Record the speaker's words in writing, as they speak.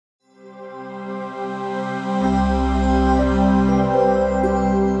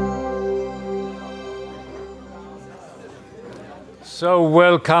So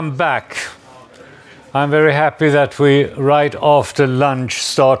welcome back. I'm very happy that we, right after lunch,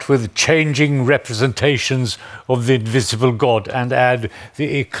 start with changing representations of the invisible God and add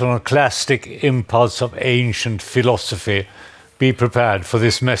the iconoclastic impulse of ancient philosophy. Be prepared for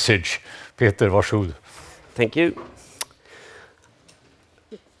this message. Peter, varsågod. Thank you.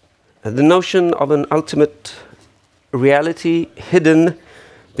 The notion of an ultimate reality hidden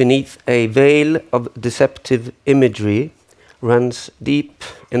beneath a veil of deceptive imagery runs deep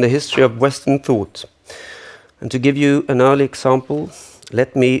in the history of Western thought. And to give you an early example,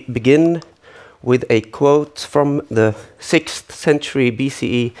 let me begin with a quote from the 6th century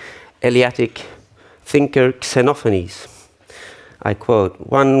BCE Eleatic thinker Xenophanes. I quote,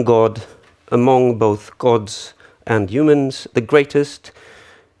 "One God among both gods and humans, the greatest,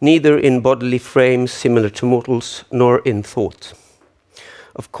 neither in bodily frame similar to mortals, nor in thought."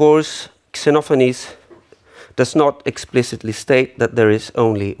 Of course, Xenophanes does not explicitly state that there is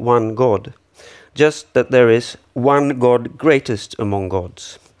only one God, just that there is one God greatest among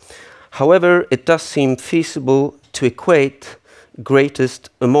gods. However, it does seem feasible to equate greatest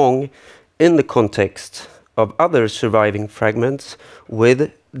among in the context of other surviving fragments with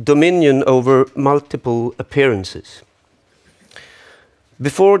dominion over multiple appearances.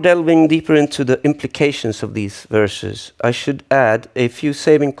 Before delving deeper into the implications of these verses, I should add a few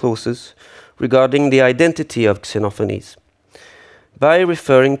saving clauses regarding the identity of Xenophanes. By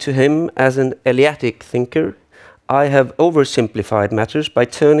referring to him as an Eleatic thinker, I have oversimplified matters by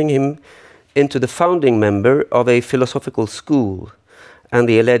turning him into the founding member of a philosophical school and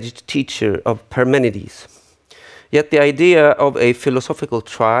the alleged teacher of Parmenides. Yet the idea of a philosophical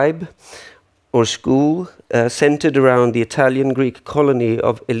tribe or school centered around the Italian-Greek colony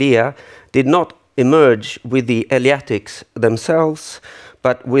of Elea did not emerge with the Eleatics themselves,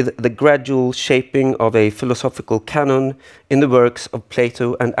 but with the gradual shaping of a philosophical canon in the works of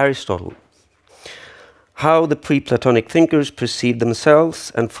Plato and Aristotle. How the pre-Platonic thinkers perceived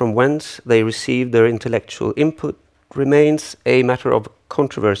themselves and from whence they received their intellectual input remains a matter of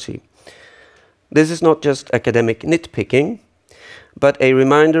controversy. This is not just academic nitpicking, but a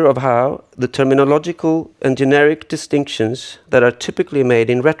reminder of how the terminological and generic distinctions that are typically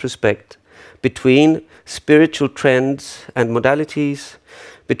made in retrospect between spiritual trends and modalities,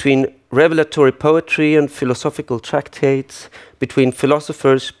 between revelatory poetry and philosophical tractates, between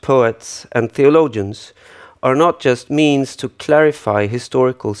philosophers, poets, and theologians, are not just means to clarify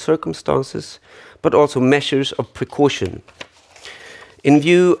historical circumstances, but also measures of precaution. In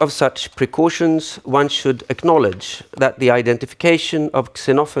view of such precautions, one should acknowledge that the identification of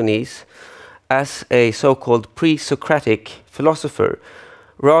Xenophanes as a so-called pre-Socratic philosopher,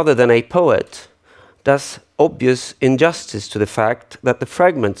 rather than a poet, does obvious injustice to the fact that the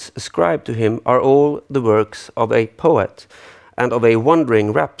fragments ascribed to him are all the works of a poet, and of a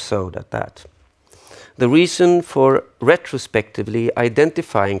wandering rhapsode at that. The reason for retrospectively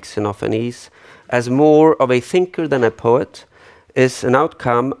identifying Xenophanes as more of a thinker than a poet is an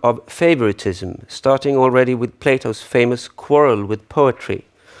outcome of favoritism, starting already with Plato's famous quarrel with poetry.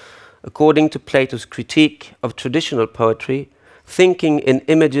 According to Plato's critique of traditional poetry, thinking in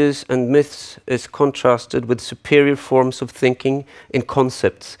images and myths is contrasted with superior forms of thinking in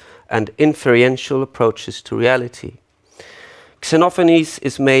concepts and inferential approaches to reality. Xenophanes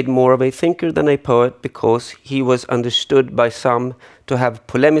is made more of a thinker than a poet because he was understood by some to have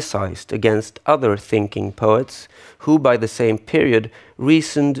polemicized against other thinking poets who by the same period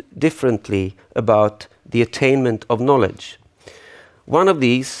reasoned differently about the attainment of knowledge. One of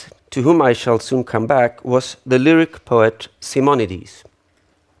these, to whom I shall soon come back, was the lyric poet Simonides.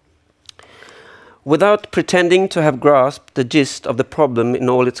 Without pretending to have grasped the gist of the problem in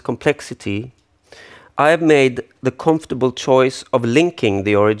all its complexity, I have made the comfortable choice of linking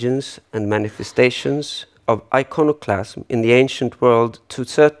the origins and manifestations of iconoclasm in the ancient world to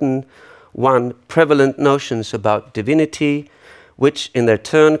certain prevalent notions about divinity, which in their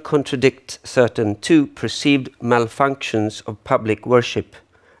turn contradict certain perceived malfunctions of public worship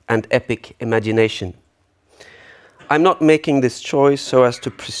and epic imagination. I'm not making this choice so as to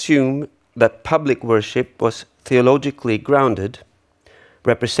presume that public worship was theologically grounded,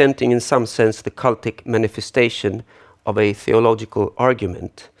 representing in some sense the cultic manifestation of a theological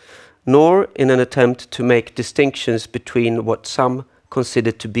argument, nor in an attempt to make distinctions between what some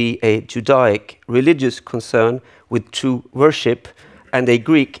consider to be a Judaic religious concern with true worship and a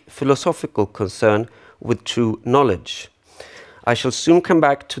Greek philosophical concern with true knowledge. I shall soon come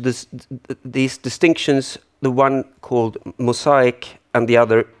back to these distinctions, the one called Mosaic and the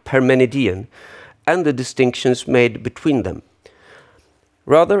other Parmenidean, and the distinctions made between them.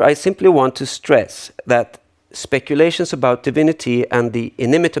 Rather, I simply want to stress that speculations about divinity and the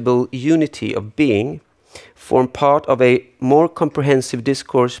inimitable unity of being form part of a more comprehensive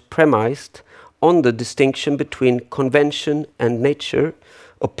discourse premised on the distinction between convention and nature,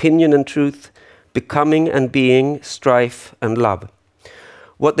 opinion and truth, becoming and being, strife and love.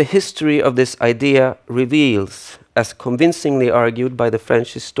 What the history of this idea reveals, as convincingly argued by the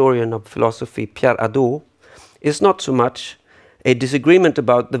French historian of philosophy Pierre Hadot, is not so much a disagreement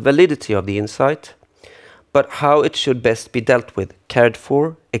about the validity of the insight, but how it should best be dealt with, cared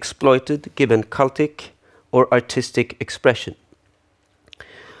for, exploited, given cultic or artistic expression.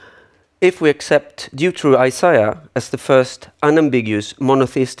 If we accept Deutero-Isaiah as the first unambiguous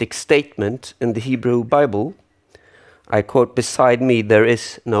monotheistic statement in the Hebrew Bible, I quote, "Beside me there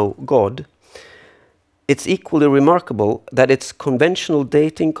is no God," it's equally remarkable that its conventional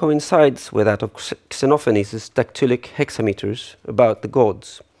dating coincides with that of Xenophanes' dactylic hexameters about the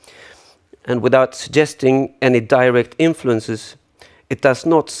gods. And without suggesting any direct influences, it does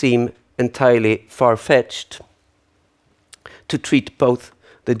not seem entirely far-fetched to treat both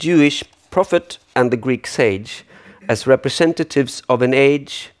the Jewish prophet and the Greek sage as representatives of an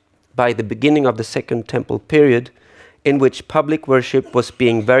age by the beginning of the Second Temple period in which public worship was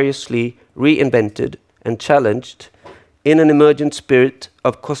being variously reinvented and challenged in an emergent spirit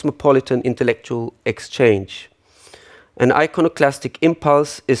of cosmopolitan intellectual exchange. An iconoclastic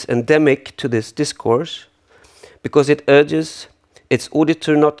impulse is endemic to this discourse because it urges its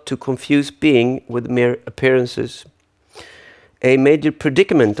auditor not to confuse being with mere appearances. A major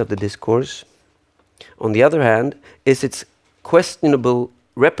predicament of the discourse, on the other hand, is its questionable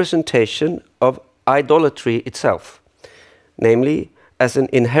representation of idolatry itself, namely as an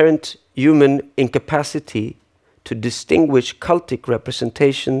inherent human incapacity to distinguish cultic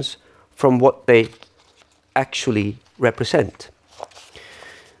representations from what they actually represent.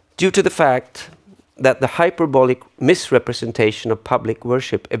 Due to the fact that the hyperbolic misrepresentation of public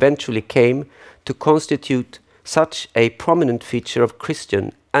worship eventually came to constitute such a prominent feature of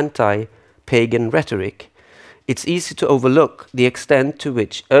Christian anti-pagan rhetoric, it's easy to overlook the extent to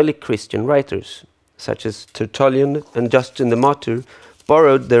which early Christian writers, such as Tertullian and Justin the Martyr,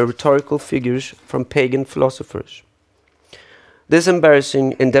 borrowed their rhetorical figures from pagan philosophers. This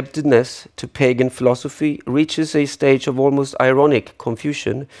embarrassing indebtedness to pagan philosophy reaches a stage of almost ironic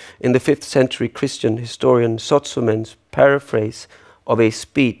confusion in the 5th century Christian historian Sozomen's paraphrase of a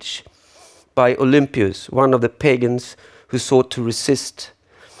speech by Olympius, one of the pagans who sought to resist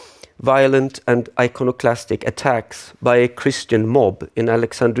violent and iconoclastic attacks by a Christian mob in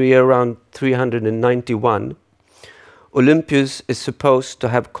Alexandria around 391. Olympius is supposed to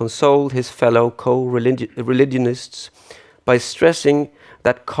have consoled his fellow co-religionists by stressing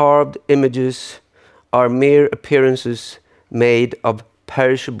that carved images are mere appearances made of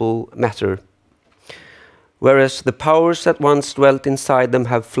perishable matter, whereas the powers that once dwelt inside them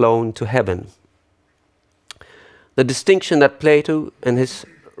have flown to heaven. The distinction that Plato, in his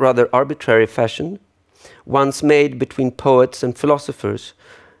rather arbitrary fashion, once made between poets and philosophers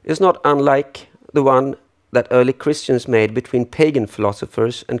is not unlike the one that early Christians made between pagan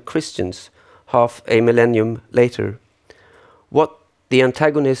philosophers and Christians half a millennium later. What the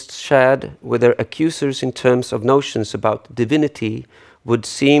antagonists shared with their accusers in terms of notions about divinity would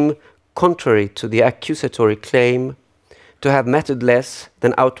seem contrary to the accusatory claim to have mattered less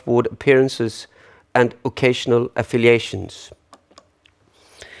than outward appearances and occasional affiliations.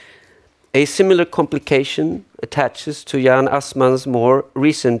 A similar complication attaches to Jan Assmann's more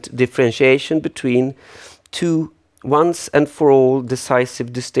recent differentiation between two once and for all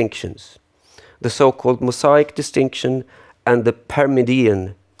decisive distinctions, the so-called Mosaic distinction and the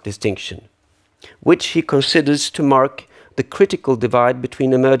Parmenidean distinction, which he considers to mark the critical divide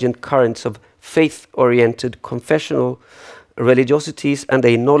between emergent currents of faith-oriented confessional religiosities and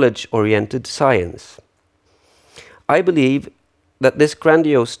a knowledge-oriented science. I believe that this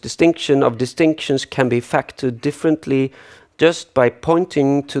grandiose distinction of distinctions can be factored differently just by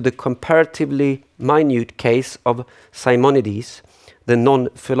pointing to the comparatively minute case of Simonides, the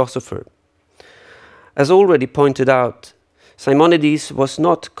non-philosopher. As already pointed out, Simonides was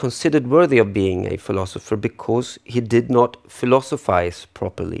not considered worthy of being a philosopher because he did not philosophize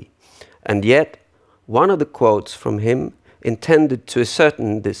properly. And yet, one of the quotes from him intended to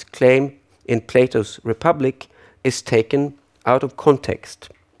ascertain this claim in Plato's Republic is taken out of context.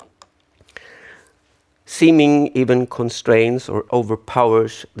 Seeming even constrains or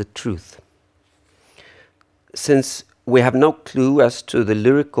overpowers the truth. Since we have no clue as to the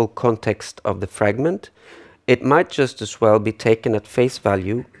lyrical context of the fragment, it might just as well be taken at face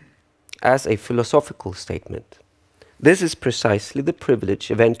value as a philosophical statement. This is precisely the privilege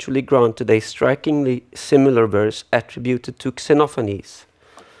eventually granted a strikingly similar verse attributed to Xenophanes.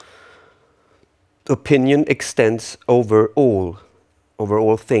 Opinion extends over all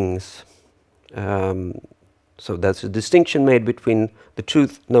things. So that's a distinction made between the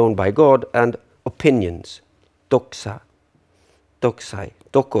truth known by God and opinions, doxai,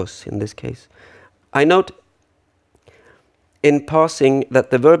 dokos in this case. I note in passing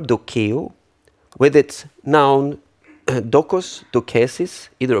that the verb dokeo, with its noun dokos, dokesis,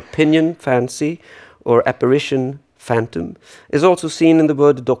 either opinion, fancy, or apparition, phantom, is also seen in the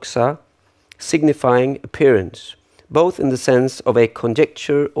word doxa, signifying appearance, both in the sense of a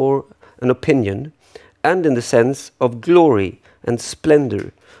conjecture or an opinion, and in the sense of glory and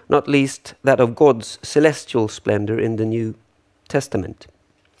splendor, not least that of God's celestial splendor in the New Testament.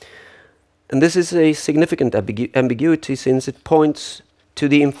 And this is a significant ambiguity, since it points to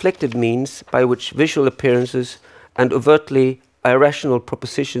the inflected means by which visual appearances and overtly irrational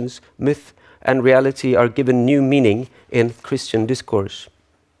propositions, myth and reality, are given new meaning in Christian discourse.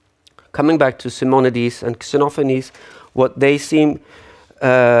 Coming back to Simonides and Xenophanes, what they seem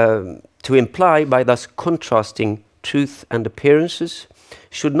to imply by thus contrasting truth and appearances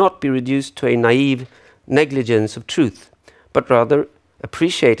should not be reduced to a naive negligence of truth, but rather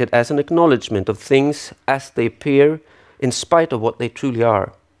appreciated as an acknowledgement of things as they appear in spite of what they truly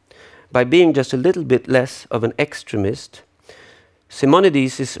are. By being just a little bit less of an extremist,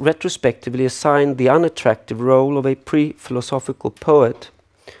 Simonides is retrospectively assigned the unattractive role of a pre-philosophical poet,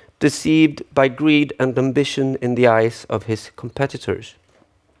 deceived by greed and ambition in the eyes of his competitors.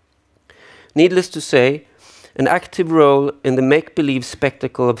 Needless to say, an active role in the make-believe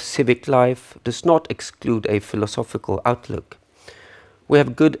spectacle of civic life does not exclude a philosophical outlook. We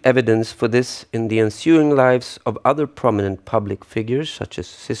have good evidence for this in the ensuing lives of other prominent public figures, such as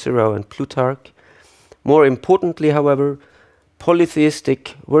Cicero and Plutarch. More importantly, however,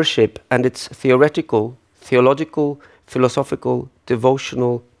 polytheistic worship and its theoretical, theological, philosophical,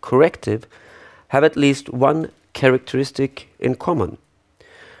 devotional corrective have at least one characteristic in common.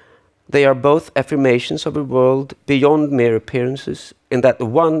 They are both affirmations of a world beyond mere appearances, in that the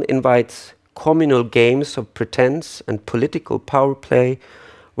one invites communal games of pretense and political power play,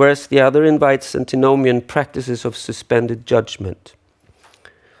 whereas the other invites antinomian practices of suspended judgment.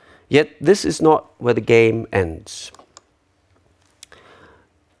 Yet this is not where the game ends.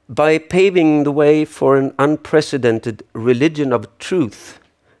 By paving the way for an unprecedented religion of truth,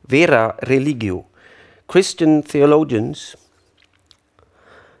 vera religio, Christian theologians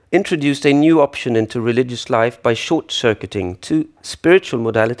introduced a new option into religious life by short-circuiting two spiritual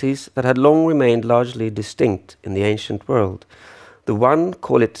modalities that had long remained largely distinct in the ancient world. The one,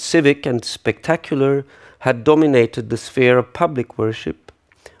 call it civic and spectacular, had dominated the sphere of public worship,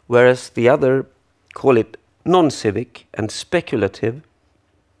 whereas the other, call it non-civic and speculative,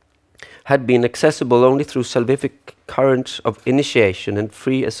 had been accessible only through salvific currents of initiation and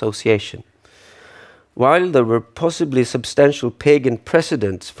free association. While there were possibly substantial pagan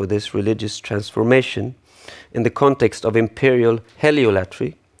precedents for this religious transformation in the context of imperial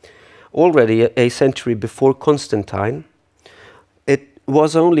heliolatry, already a century before Constantine, it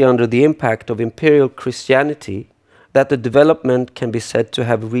was only under the impact of imperial Christianity that the development can be said to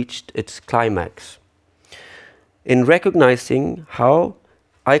have reached its climax. In recognizing how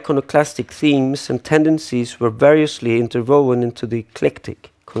iconoclastic themes and tendencies were variously interwoven into the eclectic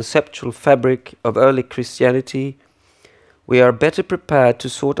conceptual fabric of early Christianity, we are better prepared to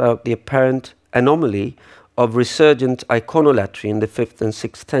sort out the apparent anomaly of resurgent iconolatry in the 5th and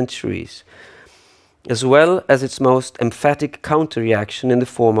 6th centuries, as well as its most emphatic counter-reaction in the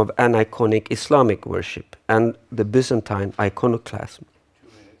form of aniconic Islamic worship and the Byzantine iconoclasm.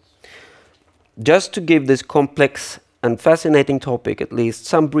 Just to give this complex and fascinating topic at least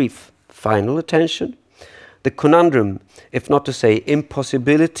some brief final attention, the conundrum, if not to say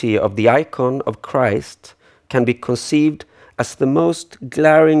impossibility, of the icon of Christ can be conceived as the most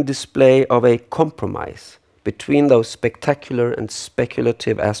glaring display of a compromise between those spectacular and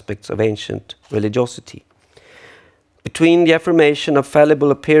speculative aspects of ancient religiosity, between the affirmation of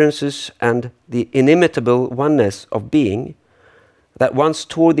fallible appearances and the inimitable oneness of being that once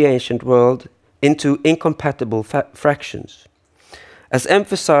tore the ancient world into incompatible fractions. As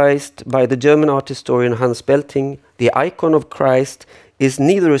emphasized by the German art historian Hans Belting, the icon of Christ is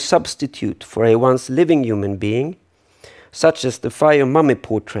neither a substitute for a once living human being, such as the fire mummy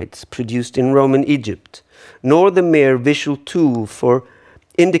portraits produced in Roman Egypt, nor the mere visual tool for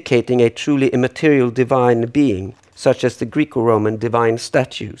indicating a truly immaterial divine being, such as the Greco-Roman divine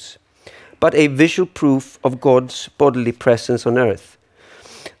statues, but a visual proof of God's bodily presence on earth.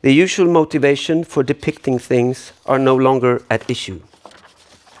 The usual motivation for depicting things are no longer at issue.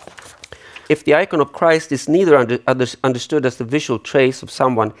 If the icon of Christ is neither understood as the visual trace of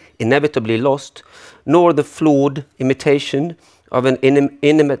someone inevitably lost, nor the flawed imitation of an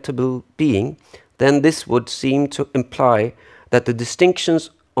inimitable being, then this would seem to imply that the distinctions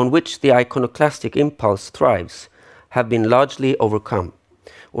on which the iconoclastic impulse thrives have been largely overcome,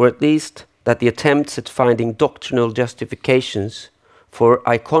 or at least that the attempts at finding doctrinal justifications for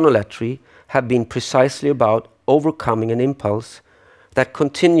iconolatry have been precisely about overcoming an impulse that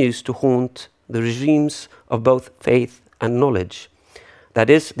continues to haunt the regimes of both faith and knowledge. That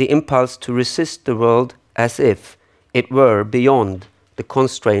is, the impulse to resist the world as if it were beyond the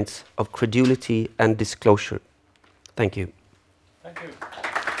constraints of credulity and disclosure. Thank you. Thank you.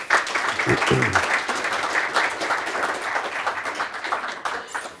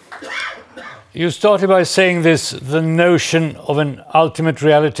 You started by saying this, the notion of an ultimate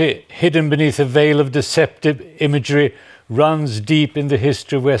reality hidden beneath a veil of deceptive imagery runs deep in the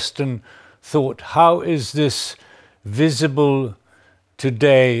history of Western thought. How is this visible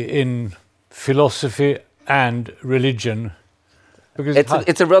today in philosophy and religion? Because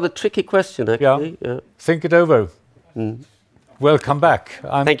it's a rather tricky question, actually. Yeah. Think it over. Welcome back.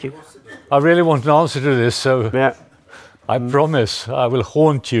 Thank you. I really want an answer to this, so yeah. I promise I will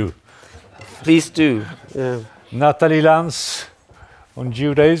haunt you. Please do. Yeah. Nathalie Lantz on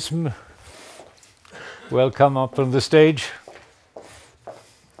Judaism. Welcome up on the stage.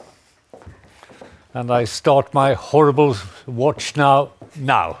 And I start my horrible watch now.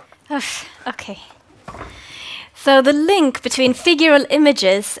 Okay. So the link between figural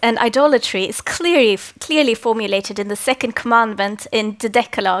images and idolatry is clearly formulated in the second commandment in the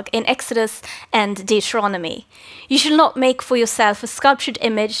Decalogue, in Exodus and Deuteronomy. You shall not make for yourself a sculptured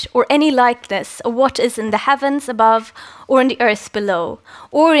image or any likeness of what is in the heavens above or in the earth below,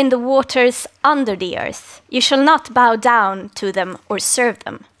 or in the waters under the earth. You shall not bow down to them or serve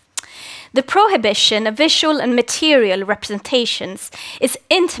them. The prohibition of visual and material representations is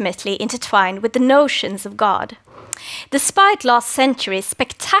intimately intertwined with the notions of God. Despite last century's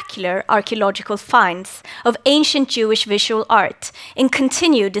spectacular archaeological finds of ancient Jewish visual art and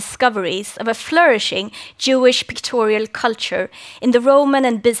continued discoveries of a flourishing Jewish pictorial culture in the Roman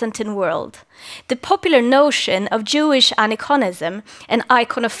and Byzantine world, the popular notion of Jewish aniconism and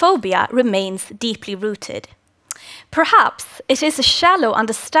iconophobia remains deeply rooted. Perhaps it is a shallow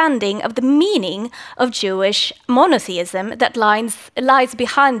understanding of the meaning of Jewish monotheism that lies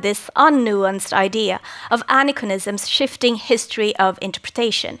behind this unnuanced idea of aniconism's shifting history of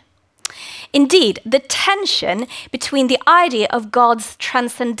interpretation. Indeed, the tension between the idea of God's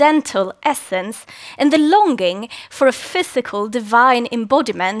transcendental essence and the longing for a physical divine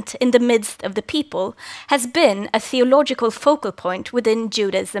embodiment in the midst of the people has been a theological focal point within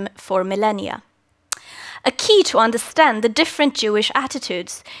Judaism for millennia. A key to understand the different Jewish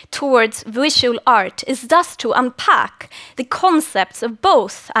attitudes towards visual art is thus to unpack the concepts of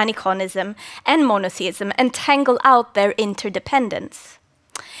both aniconism and monotheism and tangle out their interdependence.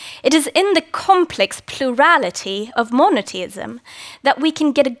 It is in the complex plurality of monotheism that we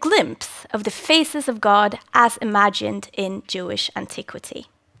can get a glimpse of the faces of God as imagined in Jewish antiquity.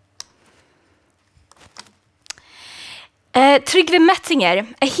 Trygve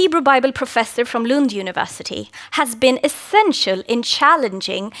Mettinger, a Hebrew Bible professor from Lund University, has been essential in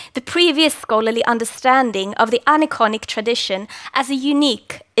challenging the previous scholarly understanding of the aniconic tradition as a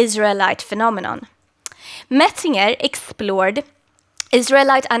unique Israelite phenomenon. Mettinger explored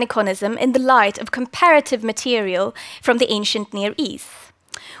Israelite aniconism in the light of comparative material from the ancient Near East.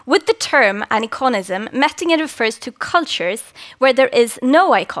 With the term aniconism, Mettinger refers to cultures where there is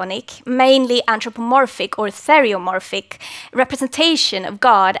no iconic, mainly anthropomorphic or theriomorphic, representation of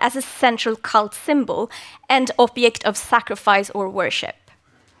God as a central cult symbol and object of sacrifice or worship.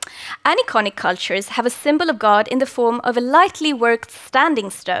 Aniconic cultures have a symbol of God in the form of a lightly worked standing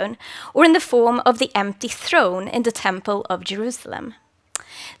stone or in the form of the empty throne in the Temple of Jerusalem.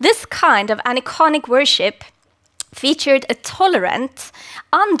 This kind of aniconic worship featured a tolerant,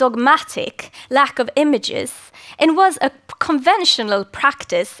 undogmatic lack of images and was a conventional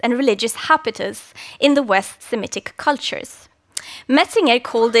practice and religious habitus in the West Semitic cultures. Mettinger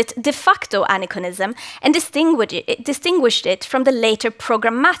called it de facto aniconism and distinguished it from the later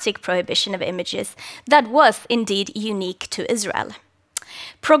programmatic prohibition of images that was indeed unique to Israel.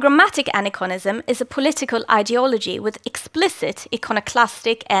 Programmatic aniconism is a political ideology with explicit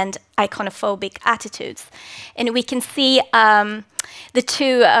iconoclastic and iconophobic attitudes. And we can see the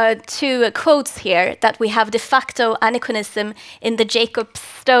two quotes here, that we have de facto aniconism in the Jacob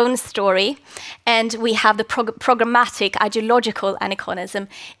Stone story, and we have the programmatic ideological aniconism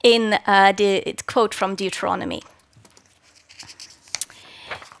in the quote from Deuteronomy.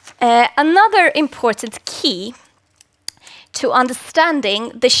 Another important key to understanding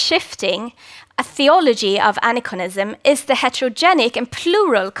the shifting theology of aniconism is the heterogenic and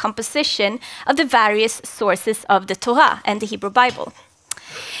plural composition of the various sources of the Torah and the Hebrew Bible.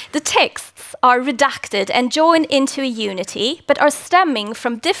 The texts are redacted and joined into a unity, but are stemming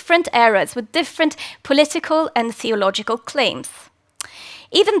from different eras with different political and theological claims.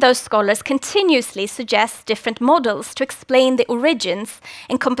 Even though scholars continuously suggest different models to explain the origins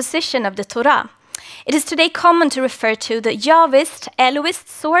and composition of the Torah, it is today common to refer to the Yahwist, Elohist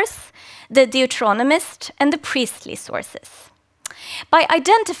source, the Deuteronomist, and the priestly sources. By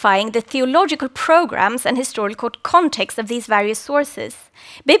identifying the theological programs and historical context of these various sources,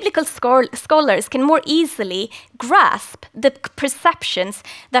 biblical scholars can more easily grasp the perceptions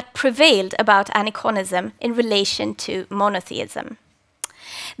that prevailed about aniconism in relation to monotheism.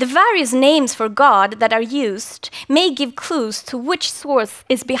 The various names for God that are used may give clues to which source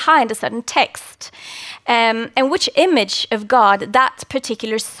is behind a certain text, and which image of God that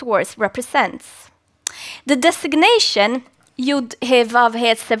particular source represents. The designation Yud, He, Vav, He,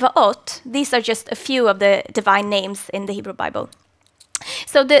 Tsevaot, these are just a few of the divine names in the Hebrew Bible.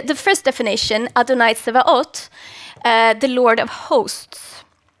 So the first definition, Adonai Tsevaot, the Lord of hosts.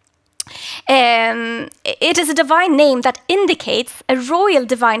 It is a divine name that indicates a royal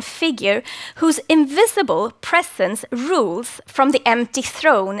divine figure whose invisible presence rules from the empty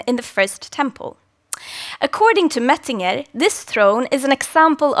throne in the first temple. According to Mettinger, this throne is an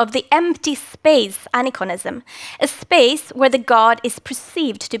example of the empty space aniconism, a space where the god is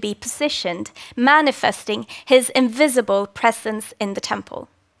perceived to be positioned, manifesting his invisible presence in the temple.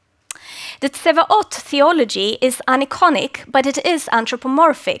 The Tsevaot theology is aniconic, but it is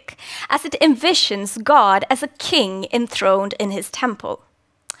anthropomorphic, as it envisions God as a king enthroned in his temple.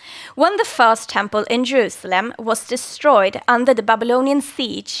 When the first temple in Jerusalem was destroyed under the Babylonian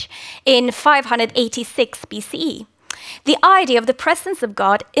siege in 586 BCE, the idea of the presence of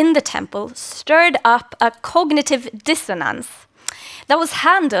God in the temple stirred up a cognitive dissonance that was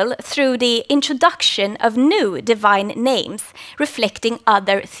handled through the introduction of new divine names reflecting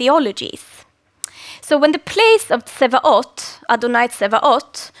other theologies. So when the place of Tsevaot, Adonai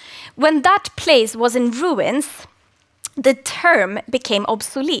Tsevaot, when that place was in ruins, the term became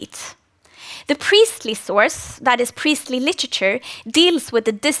obsolete. The priestly source, that is priestly literature, deals with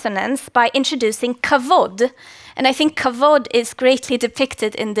the dissonance by introducing kavod, and I think kavod is greatly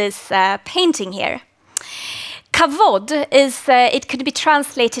depicted in this painting here. Kavod is, it could be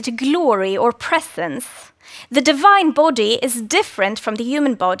translated to glory or presence. The divine body is different from the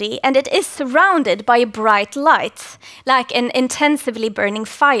human body, and it is surrounded by a bright light, like an intensively burning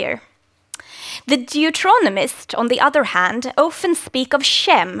fire. The Deuteronomists, on the other hand, often speak of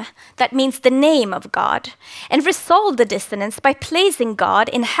Shem, that means the name of God, and resolve the dissonance by placing God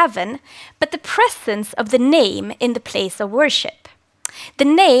in heaven, but the presence of the name in the place of worship. The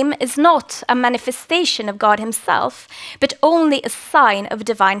name is not a manifestation of God himself, but only a sign of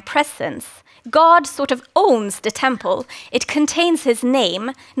divine presence. God sort of owns the temple. It contains his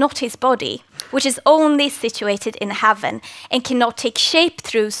name, not his body, which is only situated in heaven and cannot take shape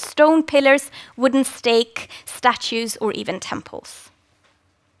through stone pillars, wooden stake, statues, or even temples.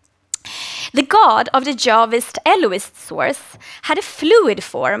 The god of the Yahwist Elohist source had a fluid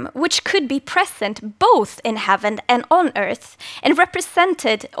form which could be present both in heaven and on earth, and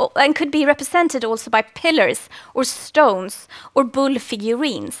could be represented also by pillars or stones or bull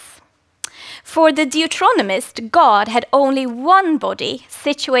figurines. For the Deuteronomist, God had only one body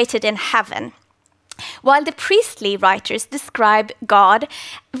situated in heaven, while the priestly writers describe God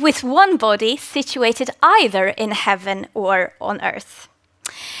with one body situated either in heaven or on earth.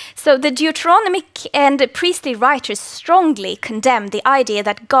 So the Deuteronomic and the priestly writers strongly condemn the idea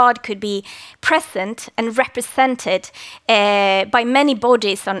that God could be present and represented by many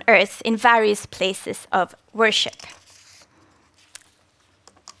bodies on earth in various places of worship.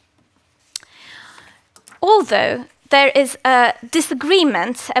 Although there is a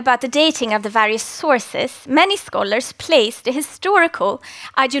disagreement about the dating of the various sources, many scholars place the historical,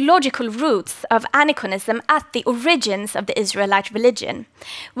 ideological roots of aniconism at the origins of the Israelite religion,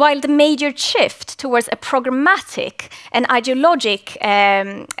 while the major shift towards a programmatic and ideologic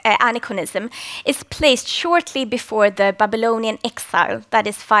aniconism is placed shortly before the Babylonian exile, that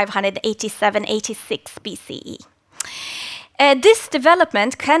is 587-86 BCE. This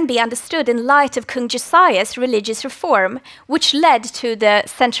development can be understood in light of King Josiah's religious reform, which led to the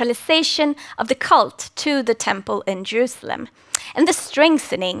centralization of the cult to the temple in Jerusalem and the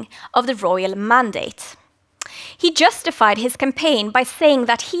strengthening of the royal mandate. He justified his campaign by saying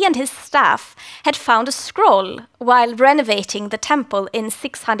that he and his staff had found a scroll while renovating the temple in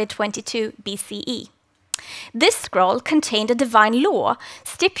 622 BCE. This scroll contained a divine law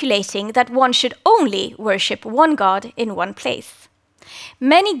stipulating that one should only worship one God in one place.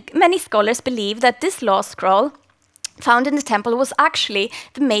 Many scholars believe that this law scroll found in the temple was actually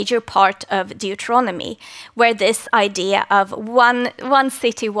the major part of Deuteronomy, where this idea of one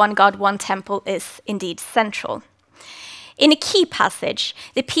city, one God, one temple is indeed central. In a key passage,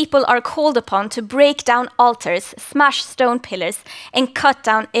 the people are called upon to break down altars, smash stone pillars, and cut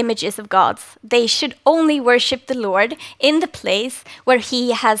down images of gods. They should only worship the Lord in the place where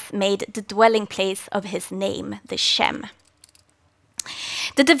he has made the dwelling place of his name, the Shem.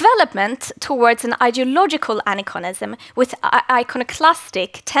 The development towards an ideological aniconism with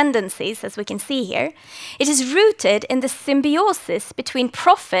iconoclastic tendencies, as we can see here, it is rooted in the symbiosis between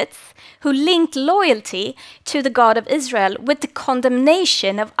prophets who linked loyalty to the God of Israel with the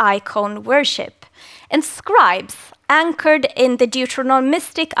condemnation of icon worship, and scribes anchored in the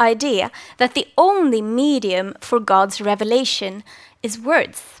Deuteronomistic idea that the only medium for God's revelation is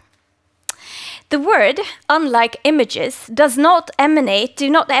words. The word, unlike images, do not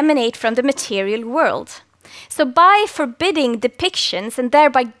emanate from the material world. So by forbidding depictions and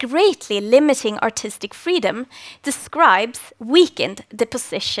thereby greatly limiting artistic freedom, the scribes weakened the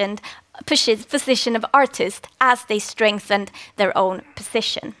position of artists as they strengthened their own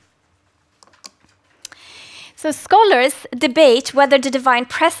position. So scholars debate whether the divine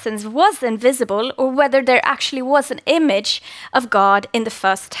presence was invisible or whether there actually was an image of God in the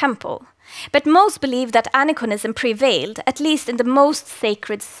first temple. But most believe that aniconism prevailed, at least in the most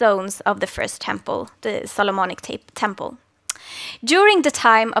sacred zones of the first temple, the Solomonic temple. During the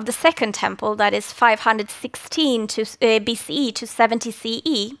time of the second temple, that is 516 BCE to 70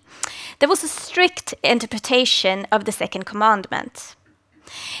 CE, there was a strict interpretation of the second commandment.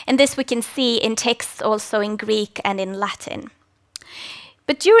 And this we can see in texts also in Greek and in Latin.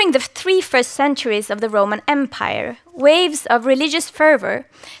 But during the 3 first centuries of the Roman Empire, waves of religious fervor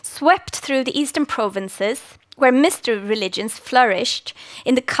swept through the eastern provinces where mystery religions flourished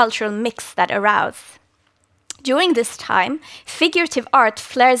in the cultural mix that arose. During this time, figurative art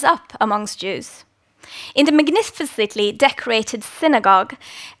flares up amongst Jews. In the magnificently decorated synagogue,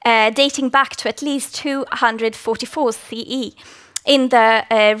 dating back to at least 244 CE, in the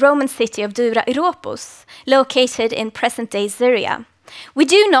Roman city of Dura Europos, located in present-day Syria, we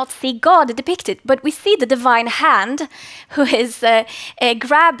do not see God depicted, but we see the divine hand who is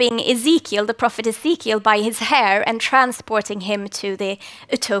grabbing Ezekiel, the prophet Ezekiel, by his hair and transporting him to the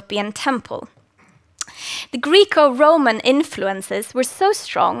utopian temple. The Greco-Roman influences were so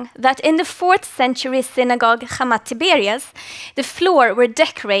strong that in the 4th century synagogue Schama Tiberias, the floor were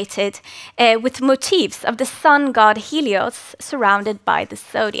decorated with motifs of the sun god Helios surrounded by the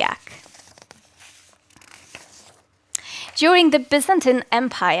zodiac. During the Byzantine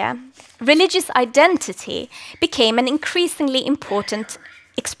Empire, religious identity became an increasingly important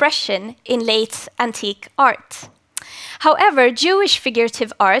expression in late antique art. However, Jewish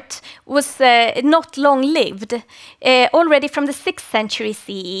figurative art was not long-lived. Already from the 6th century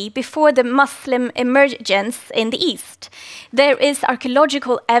CE, before the Muslim emergence in the East, there is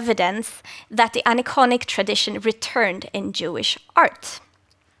archaeological evidence that the aniconic tradition returned in Jewish art.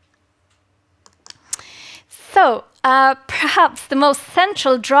 So, perhaps the most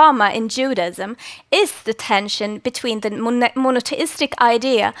central drama in Judaism is the tension between the monotheistic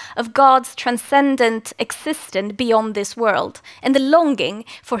idea of God's transcendent existence beyond this world and the longing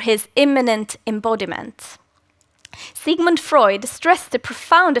for his immanent embodiment. Sigmund Freud stressed the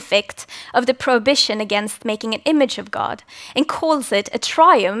profound effect of the prohibition against making an image of God and calls it a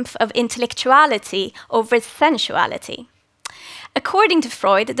triumph of intellectuality over sensuality. According to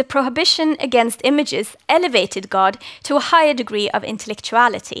Freud, the prohibition against images elevated God to a higher degree of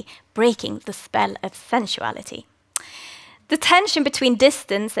intellectuality, breaking the spell of sensuality. The tension between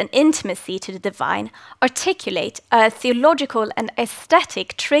distance and intimacy to the divine articulate a theological and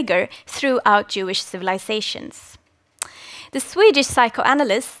aesthetic trigger throughout Jewish civilizations. The Swedish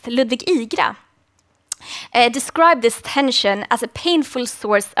psychoanalyst Ludwig Igra described this tension as a painful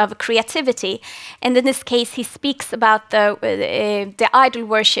source of creativity, and in this case he speaks about the idol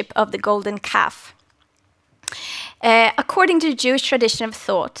worship of the golden calf. According to the Jewish tradition of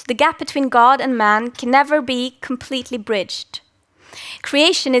thought, the gap between God and man can never be completely bridged.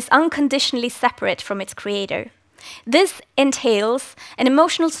 Creation is unconditionally separate from its creator. This entails an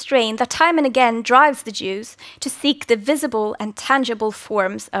emotional strain that time and again drives the Jews to seek the visible and tangible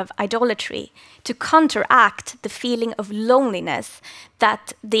forms of idolatry, to counteract the feeling of loneliness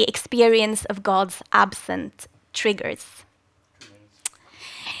that the experience of God's absence triggers.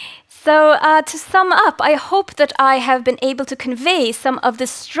 So to sum up, I hope that I have been able to convey some of the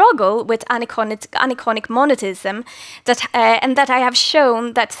struggle with aniconic monotheism, and that I have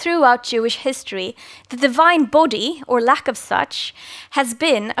shown that throughout Jewish history, the divine body, or lack of such, has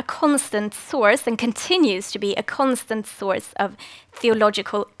been a constant source and continues to be a constant source of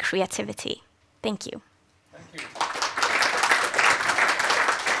theological creativity. Thank you. Thank you.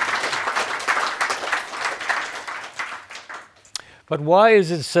 But why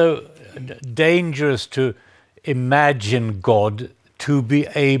is it so dangerous to imagine God, to be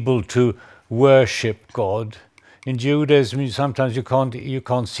able to worship God? In Judaism, sometimes you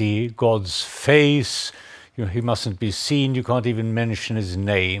can't see God's face. He mustn't be seen. You can't even mention his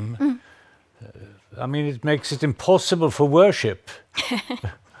name. I mean, it makes it impossible for worship.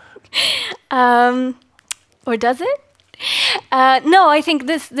 Or does it? No, I think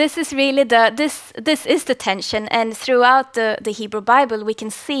this is really this is the tension, and throughout the Hebrew Bible we can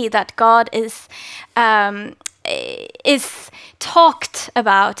see that God is talked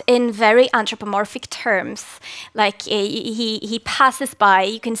about in very anthropomorphic terms. Like he passes by,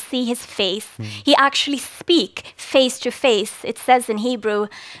 you can see his face. He actually speaks face to face. It says in Hebrew,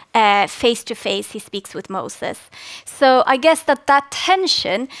 face to face, he speaks with Moses. So I guess that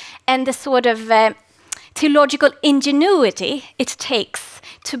tension and the sort of theological ingenuity it takes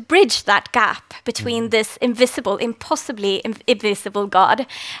to bridge that gap between this invisible, impossibly invisible God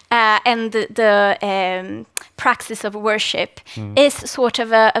and the praxis of worship is sort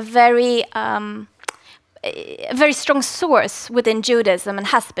of a very strong source within Judaism, and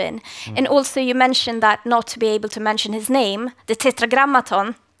has been. And also you mentioned that not to be able to mention his name, the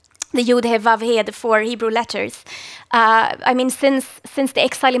tetragrammaton, the Yud He Vav He, the 4 Hebrew letters. I mean, since the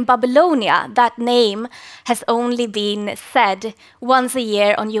exile in Babylonia, that name has only been said once a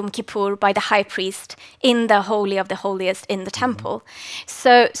year on Yom Kippur by the high priest in the Holy of the Holiest in the temple.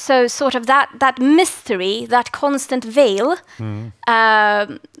 So sort of that mystery, that constant veil,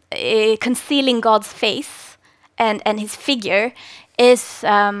 concealing God's face and his figure is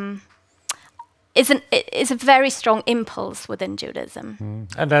a very strong impulse within Judaism.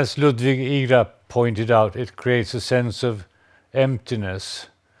 And as Ludwig Igra pointed out, it creates a sense of emptiness.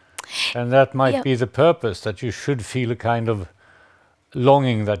 And that might be the purpose, that you should feel a kind of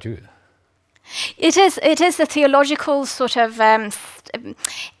longing that you... It is a theological sort of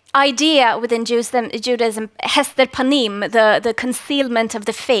idea within Judaism, hester panim, the concealment of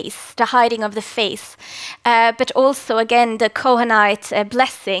the face, the hiding of the face, but also again the Kohanite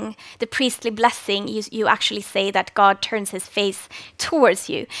blessing, the priestly blessing. You actually say that God turns his face towards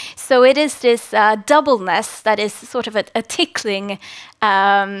you. So it is this doubleness that is sort of a tickling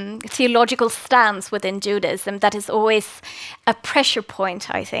theological stance within Judaism that is always a pressure point,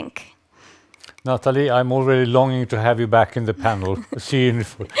 I think. Natalie, I'm already longing to have you back in the panel. See you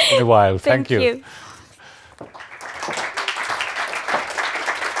in a while. Thank you.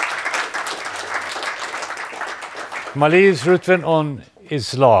 Malise Ruthven on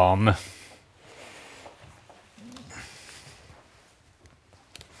Islam.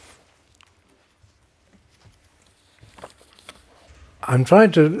 I'm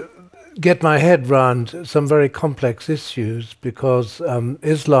trying to get my head round some very complex issues because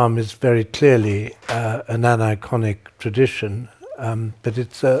Islam is very clearly an aniconic tradition, but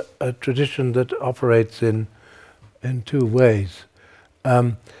it's a tradition that operates in two ways.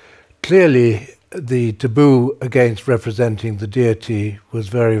 Clearly, the taboo against representing the deity was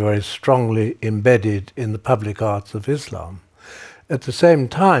very, very strongly embedded in the public arts of Islam. At the same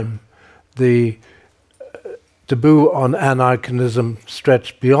time, the taboo on aniconism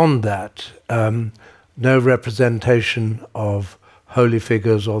stretched beyond that. No representation of holy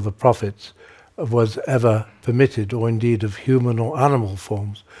figures or the prophets was ever permitted, or indeed of human or animal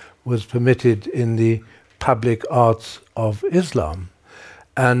forms, was permitted in the public arts of Islam.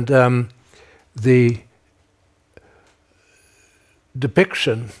 And the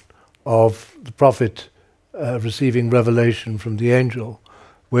depiction of the prophet receiving revelation from the angel,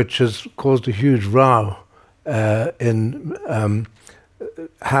 which has caused a huge row in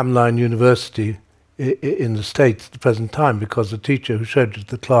Hamline University in the States at the present time, because the teacher who showed it to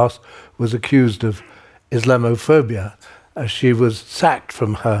the class was accused of Islamophobia. She was sacked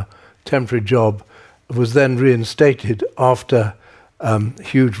from her temporary job, was then reinstated after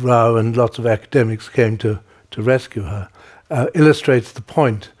huge row, and lots of academics came to rescue her. Illustrates the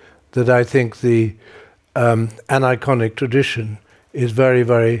point that I think the aniconic tradition is very,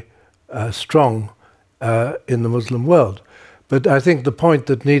 very strong in the Muslim world. But I think the point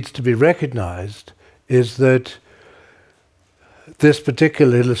that needs to be recognized is that this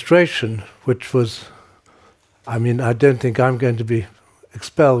particular illustration, which was, I mean, I don't think I'm going to be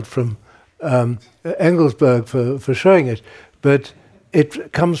expelled from Engelsberg for showing it, but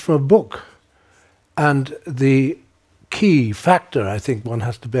it comes from a book. And the key factor, I think one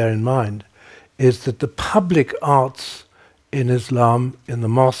has to bear in mind, is that the public arts in Islam, in the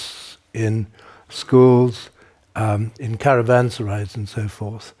mosques, in schools, in caravanserais and so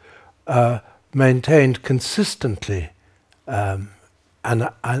forth, maintained consistently aniconic,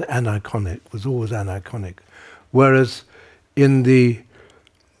 was always aniconic. Whereas in the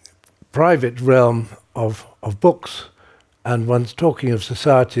private realm of books, and one's talking of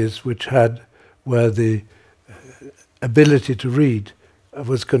societies where the ability to read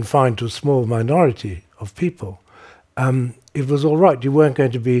was confined to a small minority of people, it was all right. You weren't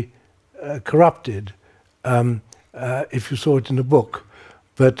going to be corrupted if you saw it in a book.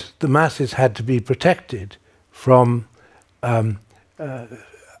 But the masses had to be protected from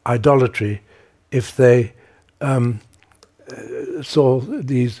idolatry if they saw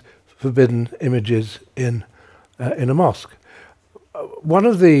these forbidden images in a mosque. One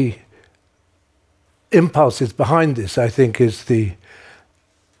of the impulses behind this, I think, is the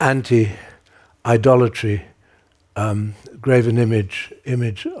anti-idolatry graven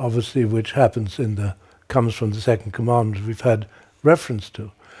image, obviously, which comes from the second commandment we've had reference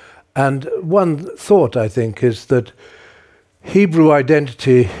to. And one thought, I think, is that Hebrew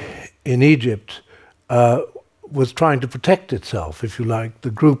identity in Egypt was trying to protect itself, if you like,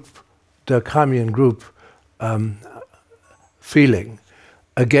 the Durkheimian group feeling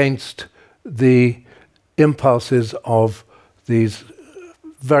against the impulses of these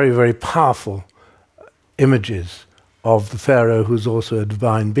very, very powerful images of the Pharaoh, who's also a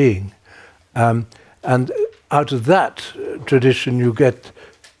divine being. And out of that tradition, you get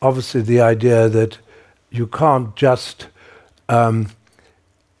obviously the idea that you can't just have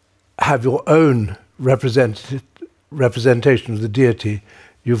your own representation of the deity.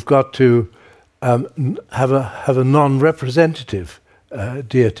 You've got to have a non-representative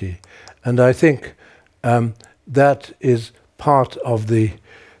deity. And I think that is part of the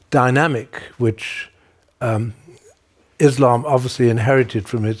dynamic which Islam obviously inherited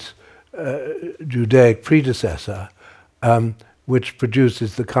from its Judaic predecessor, which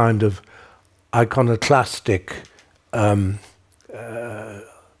produces the kind of iconoclastic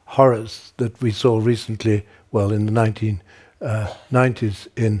horrors that we saw recently, well, in the 1990s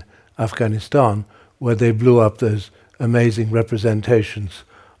in Afghanistan, where they blew up those amazing representations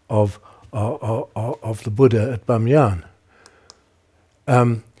of the Buddha at Bamyan.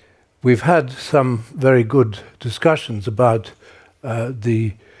 We've had some very good discussions about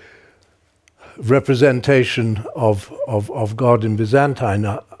the representation of God in Byzantine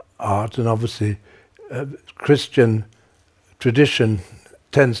art, and obviously Christian tradition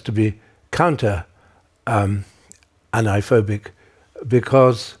tends to be counter aniphobic,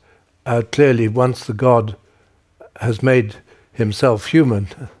 because clearly once the God has made himself human,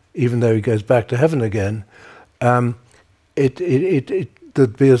 even though he goes back to heaven again,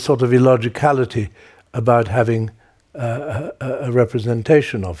 there'd be a sort of illogicality about having a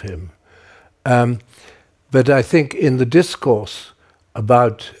representation of him. But I think in the discourse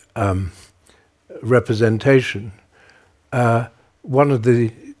about representation, one of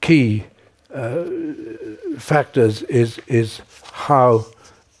the key factors is how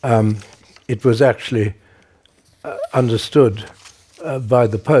it was actually understood by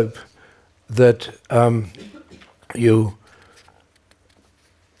the Pope that you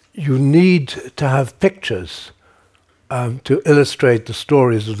need to have pictures to illustrate the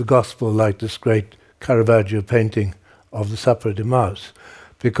stories of the gospel, like this great Caravaggio painting of the Supper at Emmaus,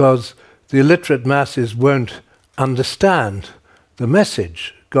 because the illiterate masses won't understand the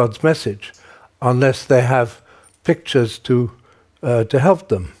message, God's message, unless they have pictures to help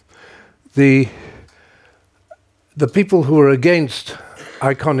them. The people who were against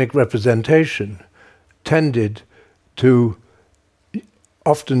iconic representation tended to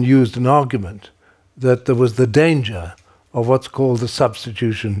often use an argument that there was the danger of what's called the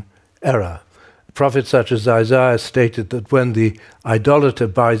substitution error, Prophets such as Isaiah stated that when the idolater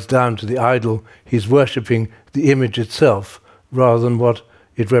bows down to the idol, he's worshipping the image itself rather than what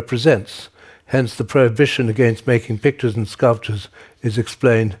it represents. Hence, the prohibition against making pictures and sculptures is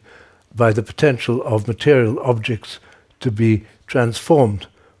explained by the potential of material objects to be transformed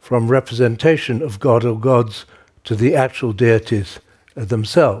from representation of God or gods to the actual deities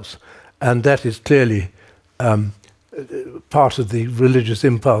themselves. And that is clearly part of the religious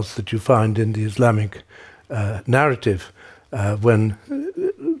impulse that you find in the Islamic narrative when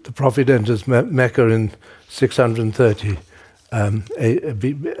the Prophet enters Mecca in 630 of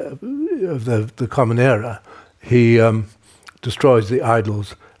the Common Era. He destroys the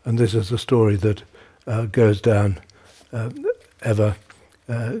idols, and this is a story that goes down ever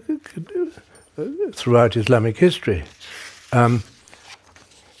throughout Islamic history.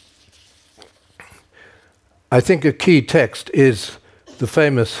 I think a key text is the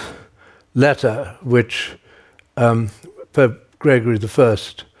famous letter which Pope Gregory I,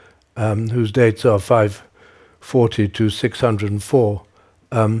 whose dates are 540 to 604,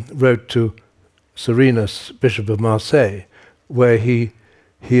 wrote to Cyrenus, Bishop of Marseille, where he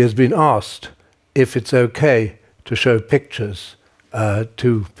has been asked if it's okay to show pictures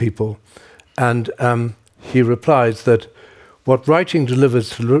to people. And he replies that what writing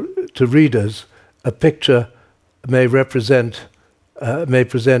delivers to readers, a picture may present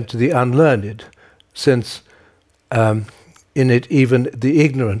to the unlearned, since in it even the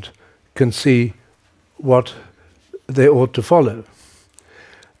ignorant can see what they ought to follow.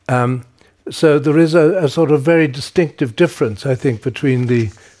 So there is a sort of very distinctive difference, I think, between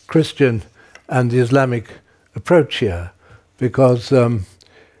the Christian and the Islamic approach here, because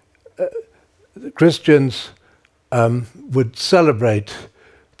Christians would celebrate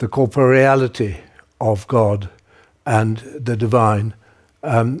the corporeality of God and the divine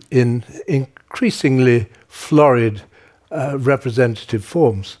in increasingly florid representative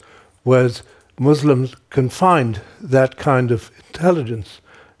forms, whereas Muslims confined that kind of intelligence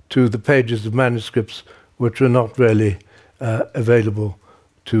to the pages of manuscripts which were not really available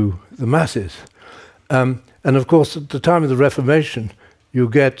to the masses. And of course, at the time of the Reformation, you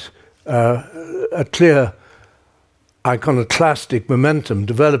get a clear iconoclastic momentum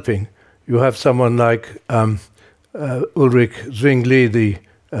developing. You have someone like Ulrich Zwingli, the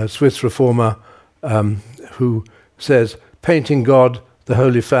Swiss reformer, who says, painting God, the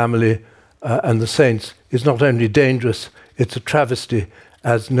Holy Family, and the saints is not only dangerous, it's a travesty,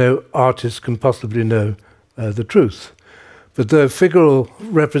 as no artist can possibly know the truth. But though figural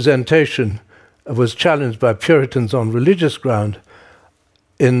representation was challenged by Puritans on religious ground,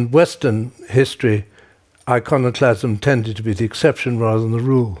 in Western history, iconoclasm tended to be the exception rather than the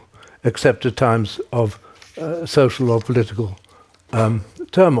rule, except at times of social or political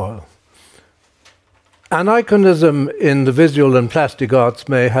turmoil. Aniconism in the visual and plastic arts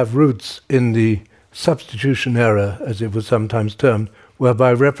may have roots in the substitution era, as it was sometimes termed,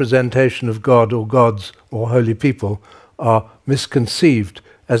 whereby representation of God or gods or holy people are misconceived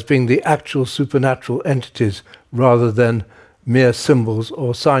as being the actual supernatural entities rather than mere symbols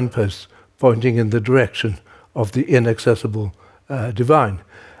or signposts pointing in the direction of the inaccessible divine.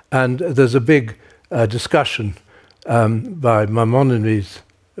 And there's a big discussion by Maimonides,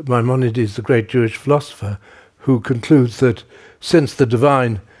 the great Jewish philosopher, who concludes that since the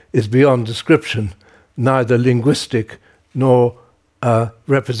divine is beyond description, neither linguistic nor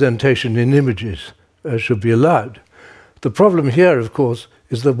representation in images should be allowed. The problem here, of course,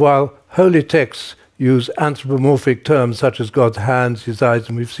 is that while holy texts use anthropomorphic terms such as God's hands, his eyes,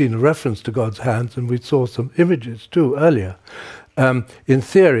 and we've seen a reference to God's hands, and we saw some images too earlier, in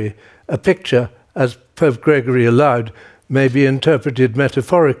theory, a picture, as Pope Gregory allowed, may be interpreted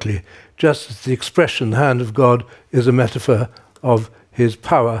metaphorically, just as the expression hand of God is a metaphor of his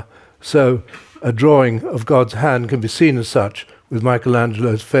power. So a drawing of God's hand can be seen as such, with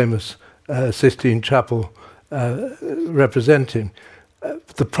Michelangelo's famous Sistine Chapel representing.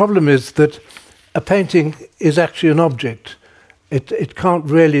 The problem is that a painting is actually an object. It can't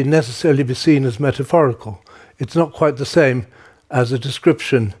really necessarily be seen as metaphorical. It's not quite the same as a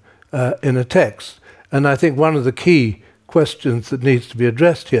description in a text. And I think one of the key questions that needs to be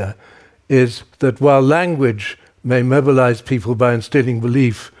addressed here is that while language may mobilize people by instilling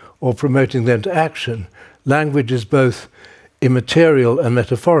belief or promoting them to action, language is both immaterial and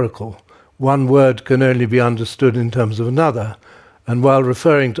metaphorical. One word can only be understood in terms of another, and while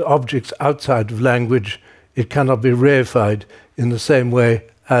referring to objects outside of language, it cannot be reified in the same way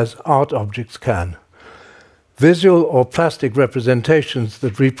as art objects can. Visual or plastic representations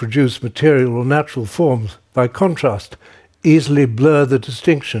that reproduce material or natural forms, by contrast, easily blur the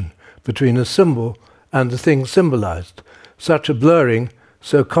distinction between a symbol and the thing symbolized. Such a blurring,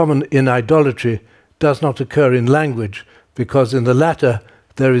 so common in idolatry, does not occur in language, because in the latter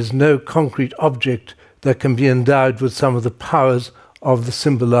there is no concrete object that can be endowed with some of the powers of the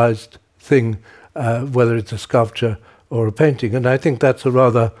symbolized thing, whether it's a sculpture or a painting. And I think that's a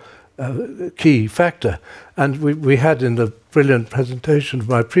rather key factor. And we had in the brilliant presentation of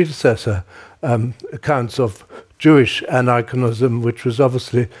my predecessor accounts of Jewish aniconism, which was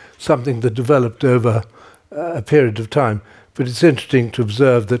obviously something that developed over a period of time. But it's interesting to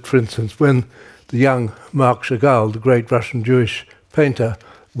observe that, for instance, when the young Marc Chagall, the great Russian Jewish painter,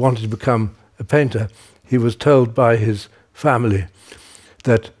 wanted to become a painter, he was told by his family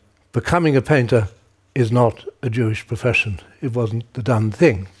that becoming a painter is not a Jewish profession. It wasn't the done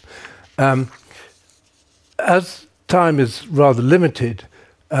thing. As time is rather limited,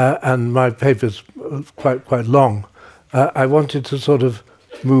 and my paper's quite long, I wanted to sort of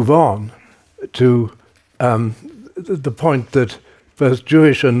move on to the point that both